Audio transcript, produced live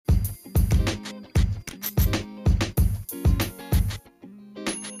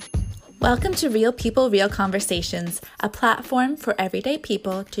Welcome to Real People, Real Conversations, a platform for everyday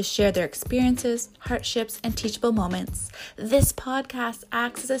people to share their experiences, hardships, and teachable moments. This podcast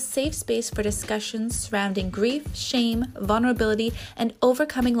acts as a safe space for discussions surrounding grief, shame, vulnerability, and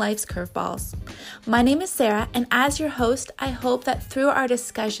overcoming life's curveballs. My name is Sarah, and as your host, I hope that through our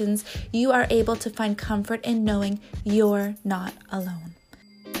discussions, you are able to find comfort in knowing you're not alone.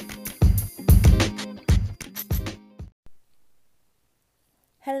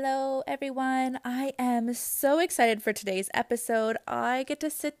 Hello, everyone. I am so excited for today's episode. I get to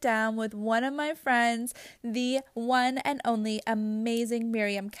sit down with one of my friends, the one and only amazing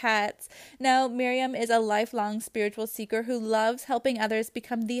Miriam Katz. Now, Miriam is a lifelong spiritual seeker who loves helping others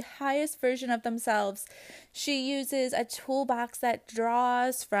become the highest version of themselves. She uses a toolbox that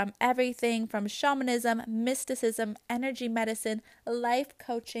draws from everything from shamanism, mysticism, energy medicine, life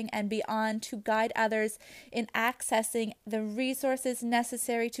coaching, and beyond to guide others in accessing the resources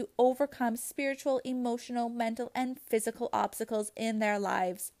necessary to overcome spiritual, emotional, mental, and physical obstacles in their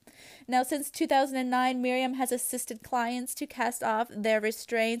lives. Now, since 2009, Miriam has assisted clients to cast off their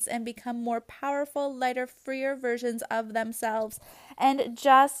restraints and become more powerful, lighter, freer versions of themselves. And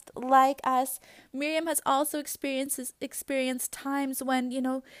just like us, Miriam has also experienced times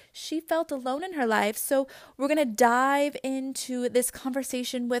when, she felt alone in her life. So we're going to dive into this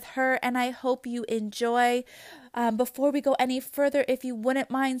conversation with her, and I hope you enjoy. Before we go any further, if you wouldn't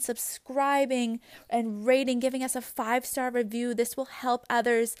mind subscribing and rating, giving us a 5-star review, this will help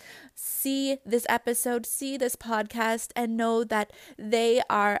others see this episode, see this podcast, and know that they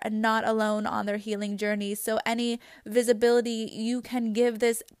are not alone on their healing journey. So any visibility you can give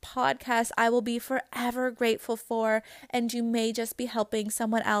this podcast, I will be forever grateful for, and you may just be helping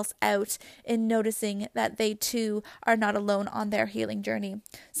someone else out in noticing that they too are not alone on their healing journey.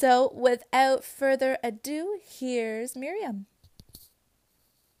 So without further ado, here's Miriam.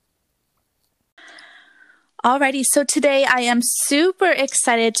 Alrighty, so today I am super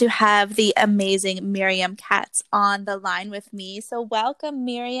excited to have the amazing Miriam Katz on the line with me. So welcome,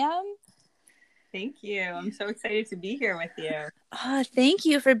 Miriam. Thank you. I'm so excited to be here with you. Oh, thank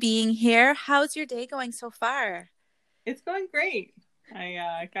you for being here. How's your day going so far? It's going great.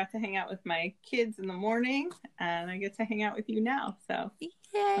 I got to hang out with my kids in the morning, and I get to hang out with you now. So yay!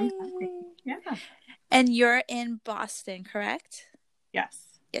 I'm happy. Yeah. And you're in Boston, correct? Yes.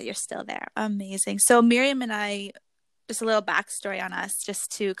 Yeah, you're still there. Amazing. So Miriam and I, just a little backstory on us,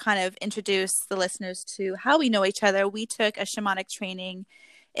 just to kind of introduce the listeners to how we know each other. We took a shamanic training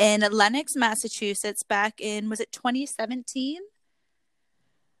in Lenox, Massachusetts back in, was it 2017?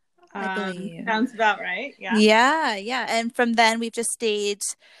 I believe. Sounds about right. Yeah. Yeah. And from then we've just stayed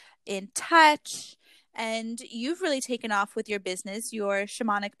in touch. And you've really taken off with your business, your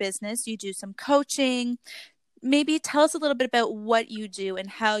shamanic business. You do some coaching. Maybe tell us a little bit about what you do and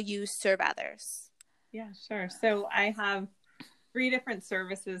how you serve others. Yeah, sure. So I have 3 different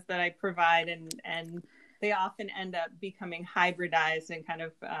services that I provide, and they often end up becoming hybridized and kind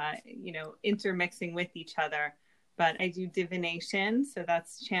of, intermixing with each other. But I do divination, so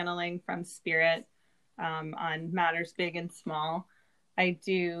that's channeling from spirit on matters big and small. I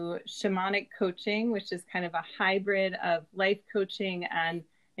do shamanic coaching, which is kind of a hybrid of life coaching and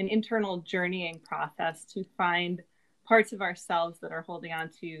an internal journeying process to find parts of ourselves that are holding on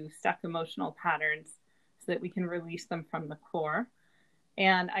to stuck emotional patterns so that we can release them from the core.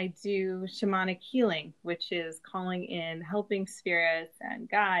 And I do shamanic healing, which is calling in helping spirits and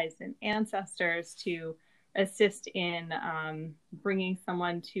guides and ancestors to assist in bringing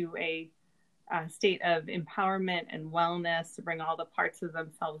someone to a state of empowerment and wellness, to bring all the parts of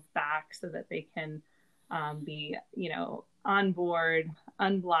themselves back so that they can be, on board,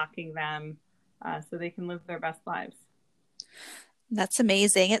 unblocking them so they can live their best lives. That's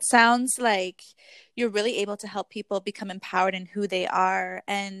amazing. It sounds like you're really able to help people become empowered in who they are.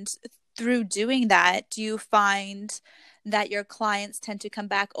 And through doing that, do you find that your clients tend to come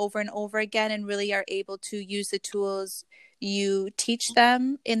back over and over again and really are able to use the tools you teach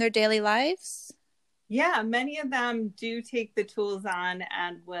them in their daily lives? Yeah, many of them do take the tools on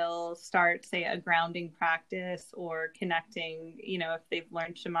and will start, say, a grounding practice or connecting, if they've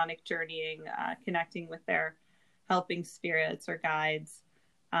learned shamanic journeying, connecting with their helping spirits or guides.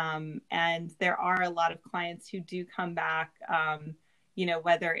 And there are a lot of clients who do come back,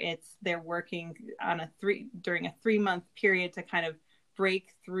 whether it's they're working on during a 3-month period to kind of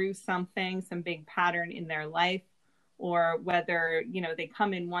break through some big pattern in their life, or whether, they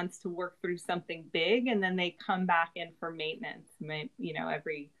come in once to work through something big and then they come back in for maintenance,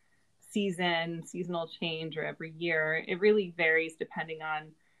 every seasonal change or every year. It really varies depending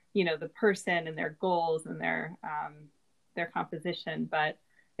on, the person and their goals and their composition. But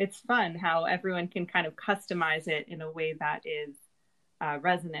it's fun how everyone can kind of customize it in a way that is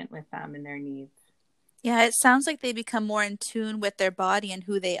resonant with them and their needs. Yeah, it sounds like they become more in tune with their body and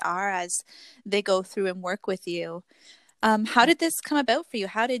who they are as they go through and work with you. How did this come about for you?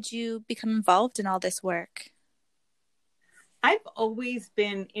 How did you become involved in all this work? I've always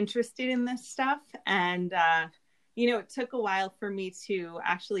been interested in this stuff. And, it took a while for me to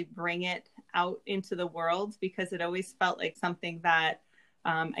actually bring it out into the world because it always felt like something that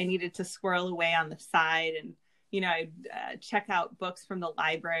I needed to squirrel away on the side. And, I'd check out books from the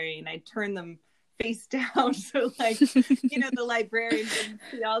library and I'd turn them face down. So the librarian didn't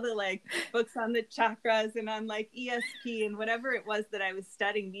see all the books on the chakras and on ESP and whatever it was that I was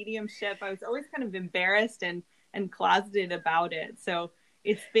studying, mediumship. I was always kind of embarrassed and closeted about it. So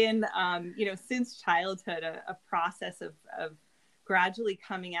it's been, since childhood, a process of gradually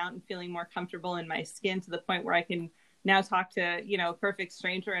coming out and feeling more comfortable in my skin to the point where I can now talk to, a perfect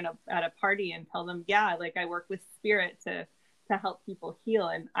stranger at a party and tell them, yeah, I work with spirit to help people heal.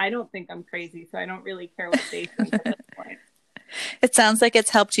 And I don't think I'm crazy, so I don't really care what they think at this point. It sounds like it's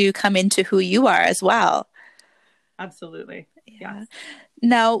helped you come into who you are as well. Absolutely. Yeah. Yes.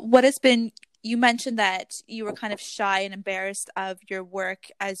 Now, you mentioned that you were kind of shy and embarrassed of your work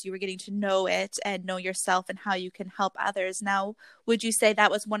as you were getting to know it and know yourself and how you can help others. Now, would you say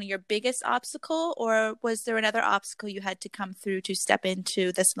that was one of your biggest obstacle, or was there another obstacle you had to come through to step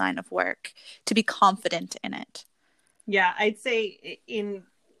into this line of work, to be confident in it? Yeah, I'd say in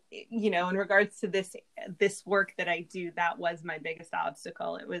regards to this work that I do, that was my biggest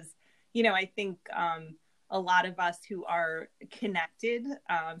obstacle. It was, I think a lot of us who are connected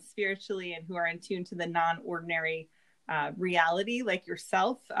spiritually and who are in tune to the non-ordinary reality, like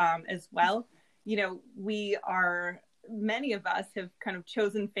yourself as well, many of us have kind of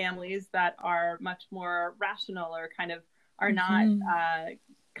chosen families that are much more rational or kind of are not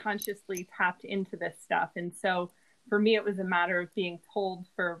consciously tapped into this stuff. And so for me, it was a matter of being told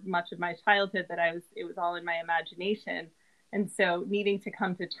for much of my childhood that it was all in my imagination. And so needing to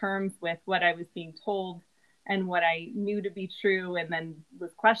come to terms with what I was being told and what I knew to be true, and then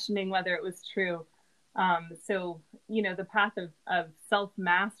was questioning whether it was true. The path of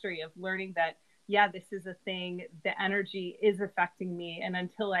self-mastery, of learning that, yeah, this is a thing, the energy is affecting me. And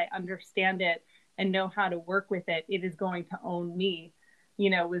until I understand it and know how to work with it, it is going to own me,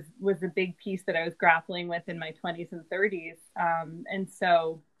 was a big piece that I was grappling with in my 20s and 30s. And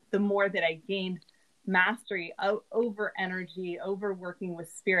so the more that I gained mastery over energy, over working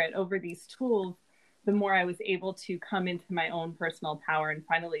with spirit, over these tools, the more I was able to come into my own personal power and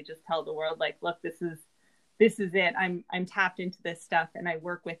finally just tell the world, look, this is it. I'm tapped into this stuff and I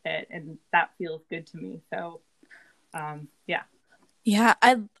work with it, and that feels good to me. So, yeah. Yeah,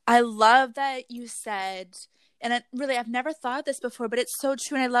 I love that you said, and I've never thought this before, but it's so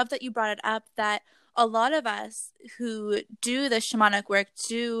true. And I love that you brought it up, that a lot of us who do the shamanic work,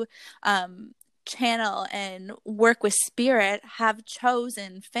 do channel and work with spirit, have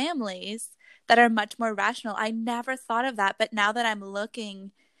chosen families that are much more rational. I never thought of that, but now that I'm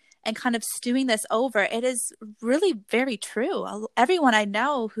looking and kind of stewing this over, it is really very true. Everyone I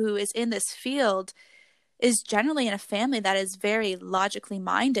know who is in this field is generally in a family that is very logically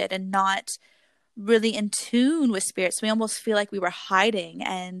minded and not really in tune with spirit. So we almost feel like we were hiding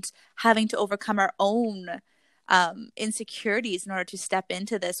and having to overcome our own insecurities in order to step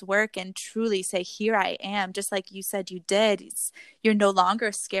into this work and truly say, here I am, just like you said you did. You're no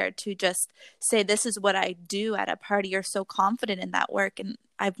longer scared to just say, this is what I do at a party. You're so confident in that work. And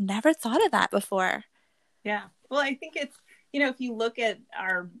I've never thought of that before. Yeah. Well, I think it's, if you look at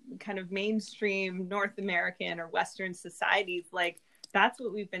our kind of mainstream North American or Western societies, that's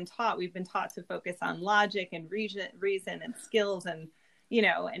what we've been taught. We've been taught to focus on logic and reason and skills and,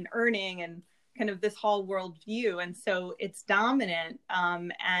 and earning and kind of this whole world view. And so it's dominant.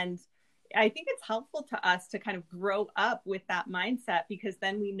 And I think it's helpful to us to kind of grow up with that mindset, because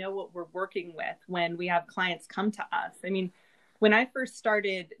then we know what we're working with when we have clients come to us. I mean, when I first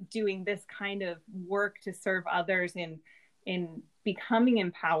started doing this kind of work to serve others in becoming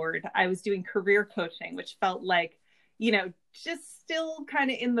empowered, I was doing career coaching, which felt like, just still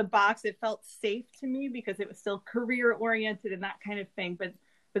kind of in the box. It felt safe to me because it was still career oriented and that kind of thing, but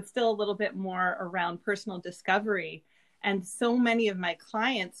still a little bit more around personal discovery. And so many of my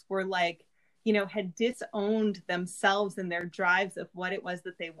clients were had disowned themselves and their drives of what it was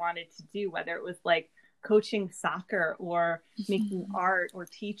that they wanted to do, whether it was coaching soccer or making art or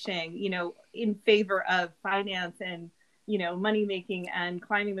teaching, in favor of finance and, money making and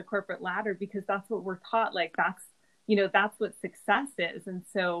climbing the corporate ladder, because that's what we're taught. That's what success is. And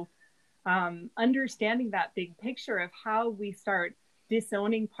so understanding that big picture of how we start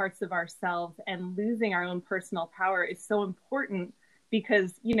disowning parts of ourselves and losing our own personal power is so important,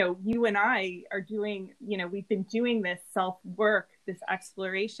 because, you know, you and I are doing, you know, we've been doing this self-work, this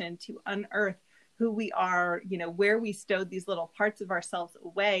exploration to unearth who we are, you know, where we stowed these little parts of ourselves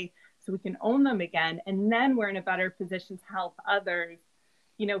away so we can own them again. And then we're in a better position to help others,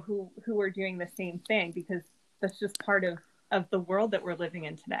 you know, who are doing the same thing, because that's just part of the world that we're living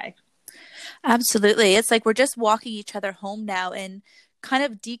in today. Absolutely. It's like we're just walking each other home now and kind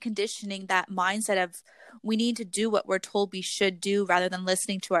of deconditioning that mindset of we need to do what we're told we should do rather than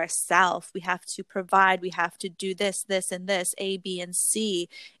listening to ourselves. We have to provide, we have to do this, this, and this, A, B, and C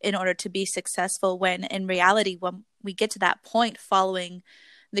in order to be successful, when in reality, when we get to that point following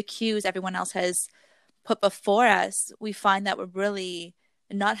the cues everyone else has put before us, we find that we're really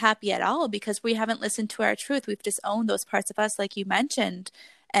not happy at all because we haven't listened to our truth. We've disowned those parts of us, like you mentioned.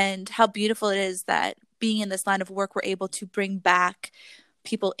 And how beautiful it is that being in this line of work, we're able to bring back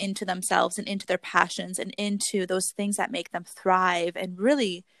people into themselves and into their passions and into those things that make them thrive and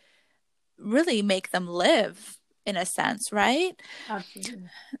really, really make them live, in a sense, right? Absolutely.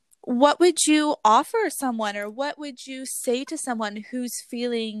 What would you offer someone, or what would you say to someone who's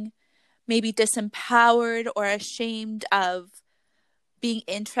feeling maybe disempowered or ashamed of being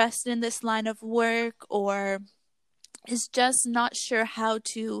interested in this line of work, or is just not sure how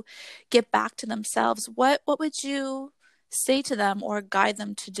to get back to themselves? What would you say to them or guide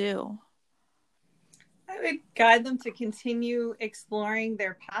them to do? I would guide them to continue exploring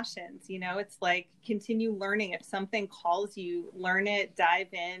their passions. You know, it's like continue learning. If something calls you, learn it,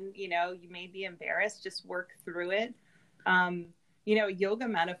 dive in. You know, you may be embarrassed, just work through it. You know, yoga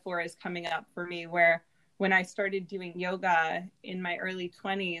metaphor is coming up for me, where when I started doing yoga in my early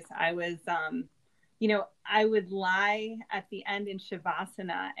 20s, I was, you know, I would lie at the end in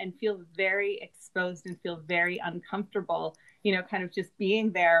Shavasana and feel very exposed and feel very uncomfortable, you know, kind of just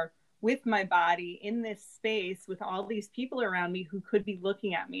being there with my body in this space with all these people around me who could be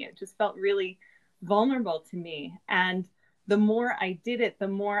looking at me. It just felt really vulnerable to me. And the more I did it, the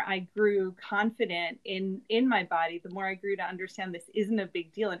more I grew confident in my body, the more I grew to understand this isn't a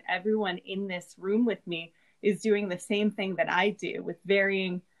big deal. And everyone in this room with me is doing the same thing that I do, with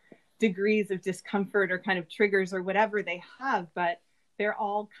varying degrees of discomfort or kind of triggers or whatever they have, but they're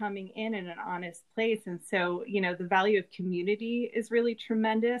all coming in an honest place. And so, you know, the value of community is really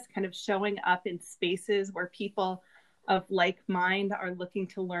tremendous, kind of showing up in spaces where people of like mind are looking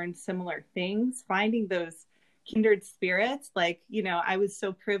to learn similar things, finding those kindred spirits. Like, you know, I was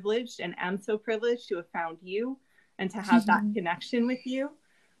so privileged and am so privileged to have found you and to have that connection with you.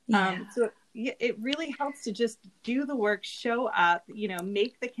 So it really helps to just do the work, show up, you know,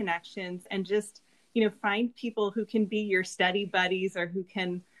 make the connections, and just, you know, find people who can be your study buddies or who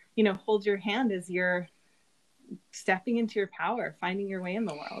can, you know, hold your hand as you're stepping into your power, finding your way in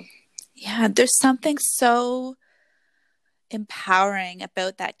the world. Yeah, there's something so empowering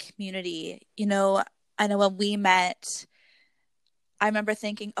about that community. You know, I know when we met, I remember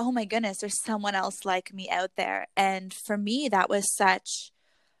thinking, oh my goodness, there's someone else like me out there. And for me, that was such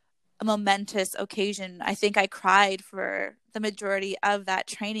a momentous occasion. I think I cried for the majority of that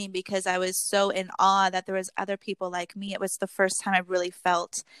training because I was so in awe that there was other people like me. It was the first time I really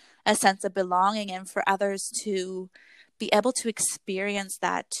felt a sense of belonging, and for others to be able to experience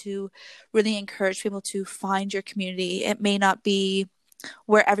that, to really encourage people to find your community. It may not be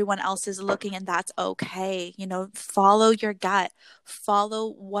where everyone else is looking, and that's okay. You know, follow your gut,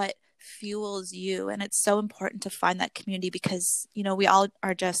 follow what fuels you. And it's so important to find that community because, you know, we all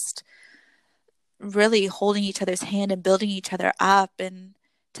are just really holding each other's hand and building each other up, and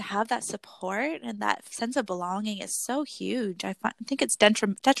to have that support and that sense of belonging is so huge. I think it's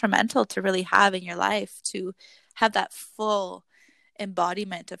detrimental to really have in your life, to have that full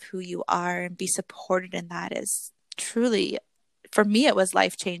embodiment of who you are and be supported in that is truly, for me, it was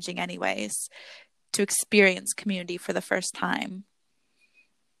life-changing anyways, to experience community for the first time.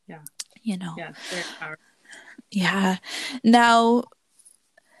 Yeah. You know. Yeah. Very powerful. Yeah. Now,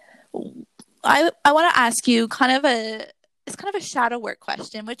 I want to ask you it's kind of a shadow work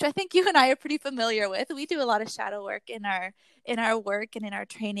question, which I think you and I are pretty familiar with. We do a lot of shadow work in our work and in our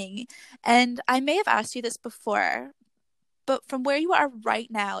training. And I may have asked you this before, but from where you are right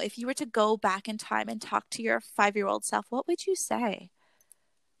now, if you were to go back in time and talk to your 5-year-old self, what would you say?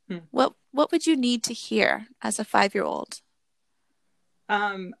 What would you need to hear as a 5-year-old?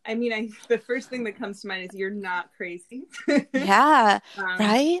 I mean, the first thing that comes to mind is you're not crazy. Yeah.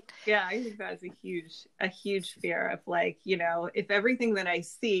 Right. Yeah. I think that's a huge fear of, like, you know, if everything that I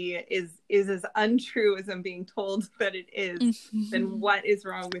see is as untrue as I'm being told that it is, then what is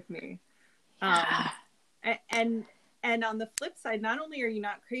wrong with me? Yeah. And And on the flip side, not only are you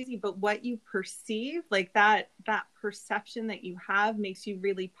not crazy, but what you perceive, like that perception that you have makes you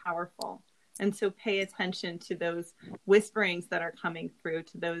really powerful. And so pay attention to those whisperings that are coming through,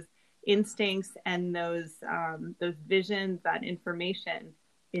 to those instincts and those visions, that information.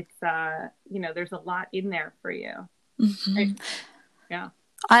 It's there's a lot in there for you. Mm-hmm. Right? Yeah.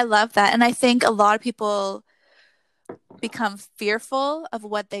 I love that. And I think a lot of people become fearful of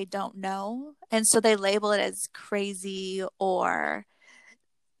what they don't know. And so they label it as crazy, or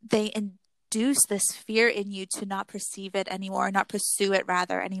they induce this fear in you to not perceive it anymore, not pursue it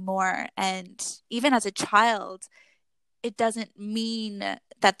rather anymore. And even as a child, it doesn't mean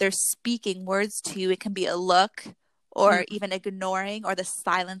that they're speaking words to you. It can be a look, or even ignoring, or the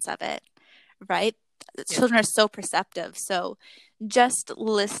silence of it, right? Yeah. Children are so perceptive. So just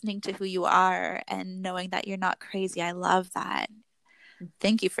listening to who you are and knowing that you're not crazy. I love that.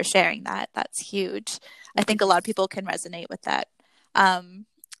 Thank you for sharing that. That's huge. I think a lot of people can resonate with that.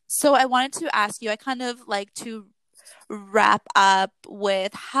 So I wanted to ask you, I kind of like to wrap up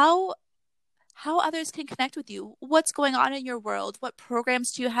with how others can connect with you. What's going on in your world? What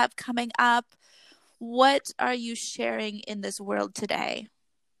programs do you have coming up? What are you sharing in this world today?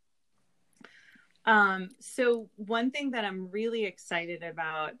 So one thing that I'm really excited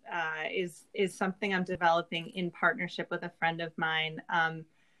about is something I'm developing in partnership with a friend of mine.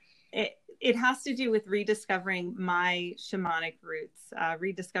 It has to do with rediscovering my shamanic roots,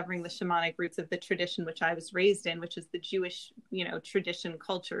 rediscovering the shamanic roots of the tradition which I was raised in, which is the Jewish, tradition,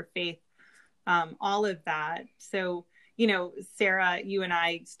 culture, faith, all of that. So, Sarah, you and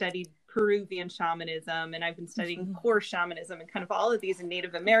I studied Peruvian shamanism, and I've been studying core shamanism and kind of all of these, and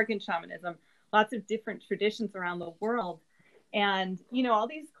Native American shamanism, lots of different traditions around the world. And, all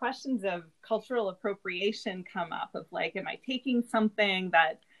these questions of cultural appropriation come up of like, am I taking something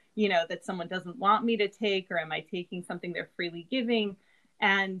that, that someone doesn't want me to take, or am I taking something they're freely giving?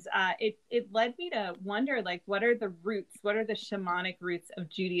 And it led me to wonder, like, what are the roots? What are the shamanic roots of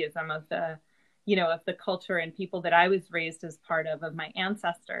Judaism, of the, of the culture and people that I was raised as part of my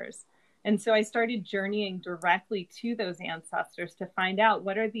ancestors? And so I started journeying directly to those ancestors to find out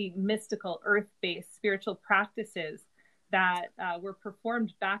what are the mystical, earth-based spiritual practices that were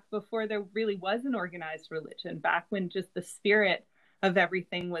performed back before there really was an organized religion, back when just the spirit of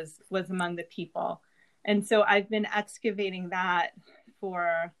everything was among the people. And so I've been excavating that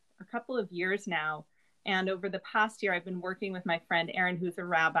for a couple of years now. And over the past year, I've been working with my friend Erin, who's a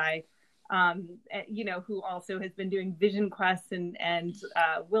rabbi, who also has been doing vision quests and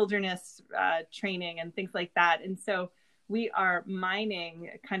wilderness training and things like that. And so we are mining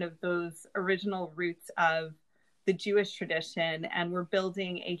kind of those original roots of the Jewish tradition, and we're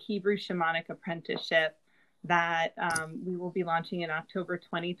building a Hebrew shamanic apprenticeship that we will be launching in October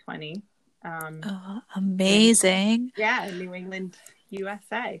 2020. Amazing. In New England,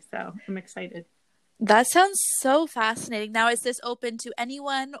 USA. So I'm excited. That sounds so fascinating. Now, is this open to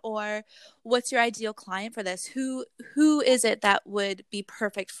anyone, or what's your ideal client for this? Who is it that would be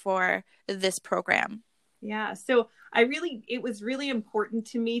perfect for this program? Yeah, so it was really important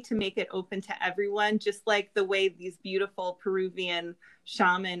to me to make it open to everyone, just like the way these beautiful Peruvian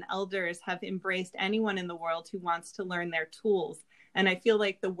shaman elders have embraced anyone in the world who wants to learn their tools. And I feel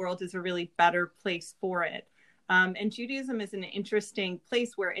like the world is a really better place for it. And Judaism is an interesting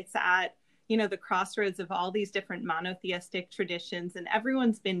place where it's at, the crossroads of all these different monotheistic traditions, and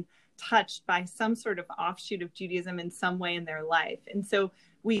everyone's been touched by some sort of offshoot of Judaism in some way in their life. And so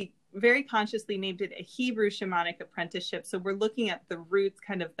we very consciously named it a Hebrew shamanic apprenticeship. So we're looking at the roots,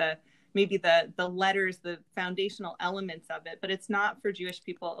 kind of maybe the letters, the foundational elements of it, but it's not for Jewish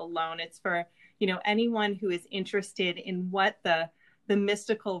people alone. It's for, anyone who is interested in what the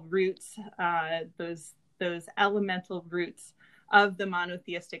mystical roots, those elemental roots of the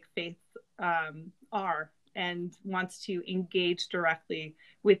monotheistic faith are, and wants to engage directly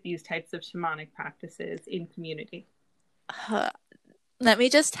with these types of shamanic practices in community. Let me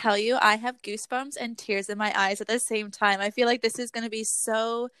just tell you, I have goosebumps and tears in my eyes at the same time. I feel like this is going to be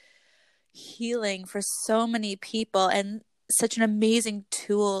so healing for so many people, and such an amazing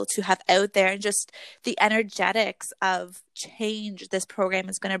tool to have out there. And just the energetics of change this program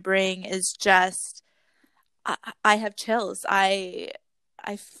is going to bring is just, I have chills. I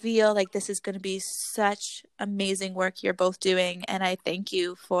feel like this is going to be such amazing work you're both doing. And I thank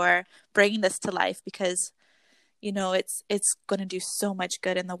you for bringing this to life, because it's going to do so much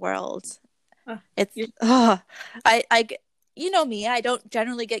good in the world. Me, I don't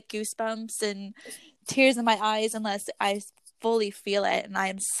generally get goosebumps and tears in my eyes unless I fully feel it. And I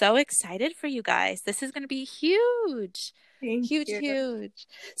am so excited for you guys. This is going to be huge. Thank Huge, you. huge.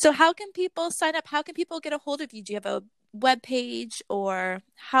 So how can people sign up? How can people get a hold of you? Do you have a web page, or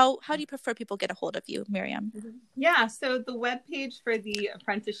how do you prefer people get a hold of you, Miriam? Yeah, so the webpage for the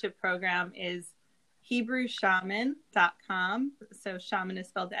apprenticeship program is HebrewShaman.com. So shaman is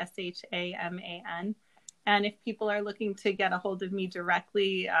spelled SHAMAN. And if people are looking to get a hold of me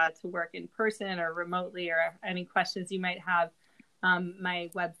directly to work in person or remotely, or any questions you might have, my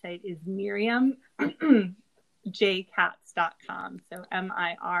website is miriamjkatz.com. So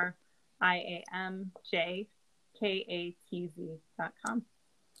MiriamJKatz.com.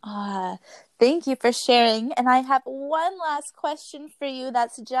 Thank you for sharing. And I have one last question for you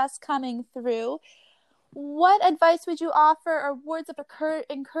that's just coming through. What advice would you offer, or words of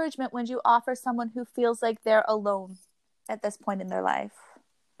encouragement would you offer someone who feels like they're alone at this point in their life?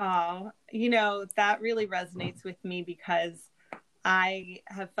 Oh, that really resonates with me, because I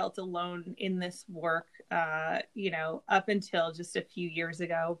have felt alone in this work, up until just a few years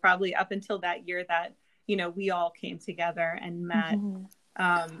ago, probably up until that year that, we all came together and met.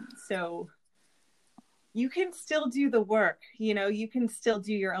 So you can still do the work, you can still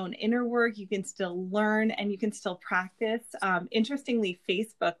do your own inner work, you can still learn, and you can still practice. Interestingly,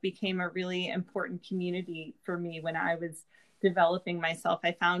 Facebook became a really important community for me when I was developing myself.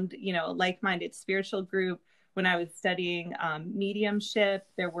 I found, a like-minded spiritual group. When I was studying mediumship,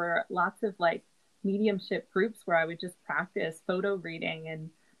 there were lots of mediumship groups where I would just practice photo reading and,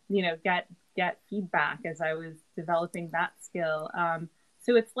 get feedback as I was developing that skill.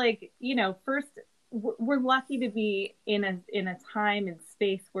 So it's first, we're lucky to be in a time and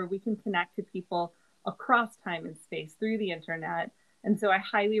space where we can connect to people across time and space through the internet. And so I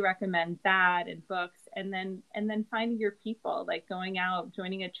highly recommend that, and books, and then finding your people, like going out,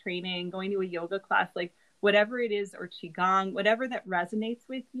 joining a training, going to a yoga class, whatever it is, or Qigong, whatever that resonates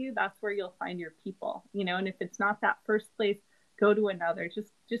with you, that's where you'll find your people, and if it's not that first place, go to another.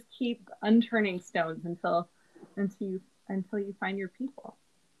 Just keep unturning stones until you find your people.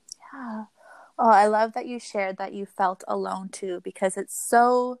 Yeah. Oh, I love that you shared that you felt alone too, because it's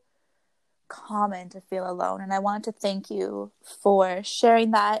so common to feel alone. And I wanted to thank you for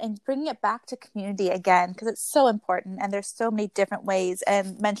sharing that and bringing it back to community again, because it's so important, and there's so many different ways.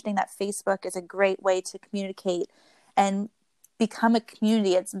 And mentioning that Facebook is a great way to communicate and become a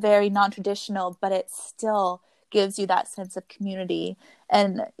community. It's very non-traditional, but it still gives you that sense of community,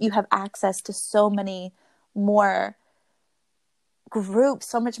 and you have access to so many more groups,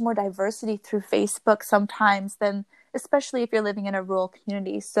 so much more diversity through Facebook sometimes than, especially if you're living in a rural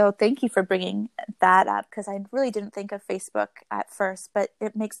community. So thank you for bringing that up, because I really didn't think of Facebook at first, but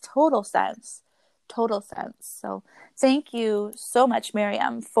it makes total sense. So thank you so much,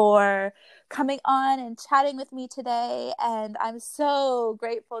 Miriam, for coming on and chatting with me today. And I'm so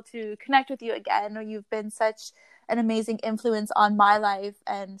grateful to connect with you again. You've been such an amazing influence on my life,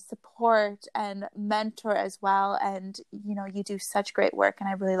 and support and mentor as well. And, you do such great work, and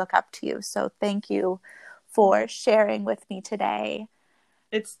I really look up to you. So thank you for sharing with me today.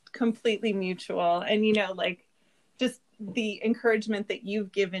 It's completely mutual. And, just the encouragement that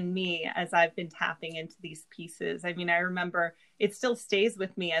you've given me as I've been tapping into these pieces. I mean, I remember it still stays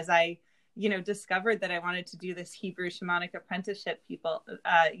with me as I, discovered that I wanted to do this Hebrew shamanic apprenticeship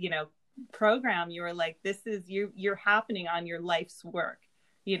program. You were like, this is you're happening on your life's work.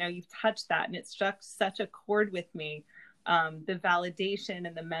 You've touched that, and it struck such a chord with me. The validation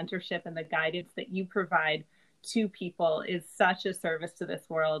and the mentorship and the guidance that you provide to people is such a service to this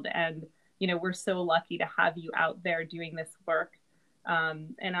world. And, we're so lucky to have you out there doing this work.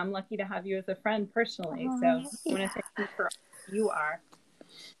 And I'm lucky to have you as a friend personally. So I want to thank you for all you are.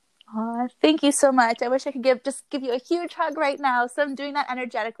 Thank you so much. I wish I could give you a huge hug right now. So I'm doing that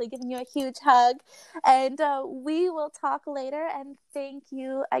energetically, giving you a huge hug. And we will talk later. And thank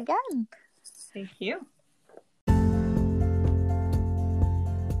you again. Thank you.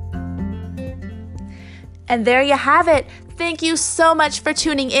 And there you have it. Thank you so much for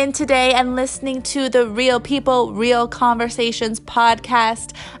tuning in today and listening to the Real People, Real Conversations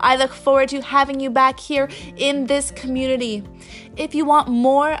podcast. I look forward to having you back here in this community. If you want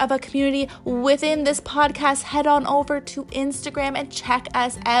more of a community within this podcast, head on over to Instagram and check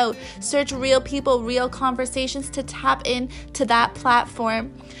us out. Search Real People, Real Conversations to tap into that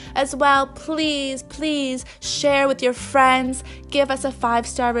platform. As well, please share with your friends. Give us a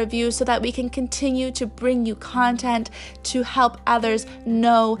 5-star review so that we can continue to bring you content to help others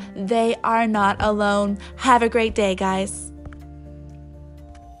know they are not alone. Have a great day, guys.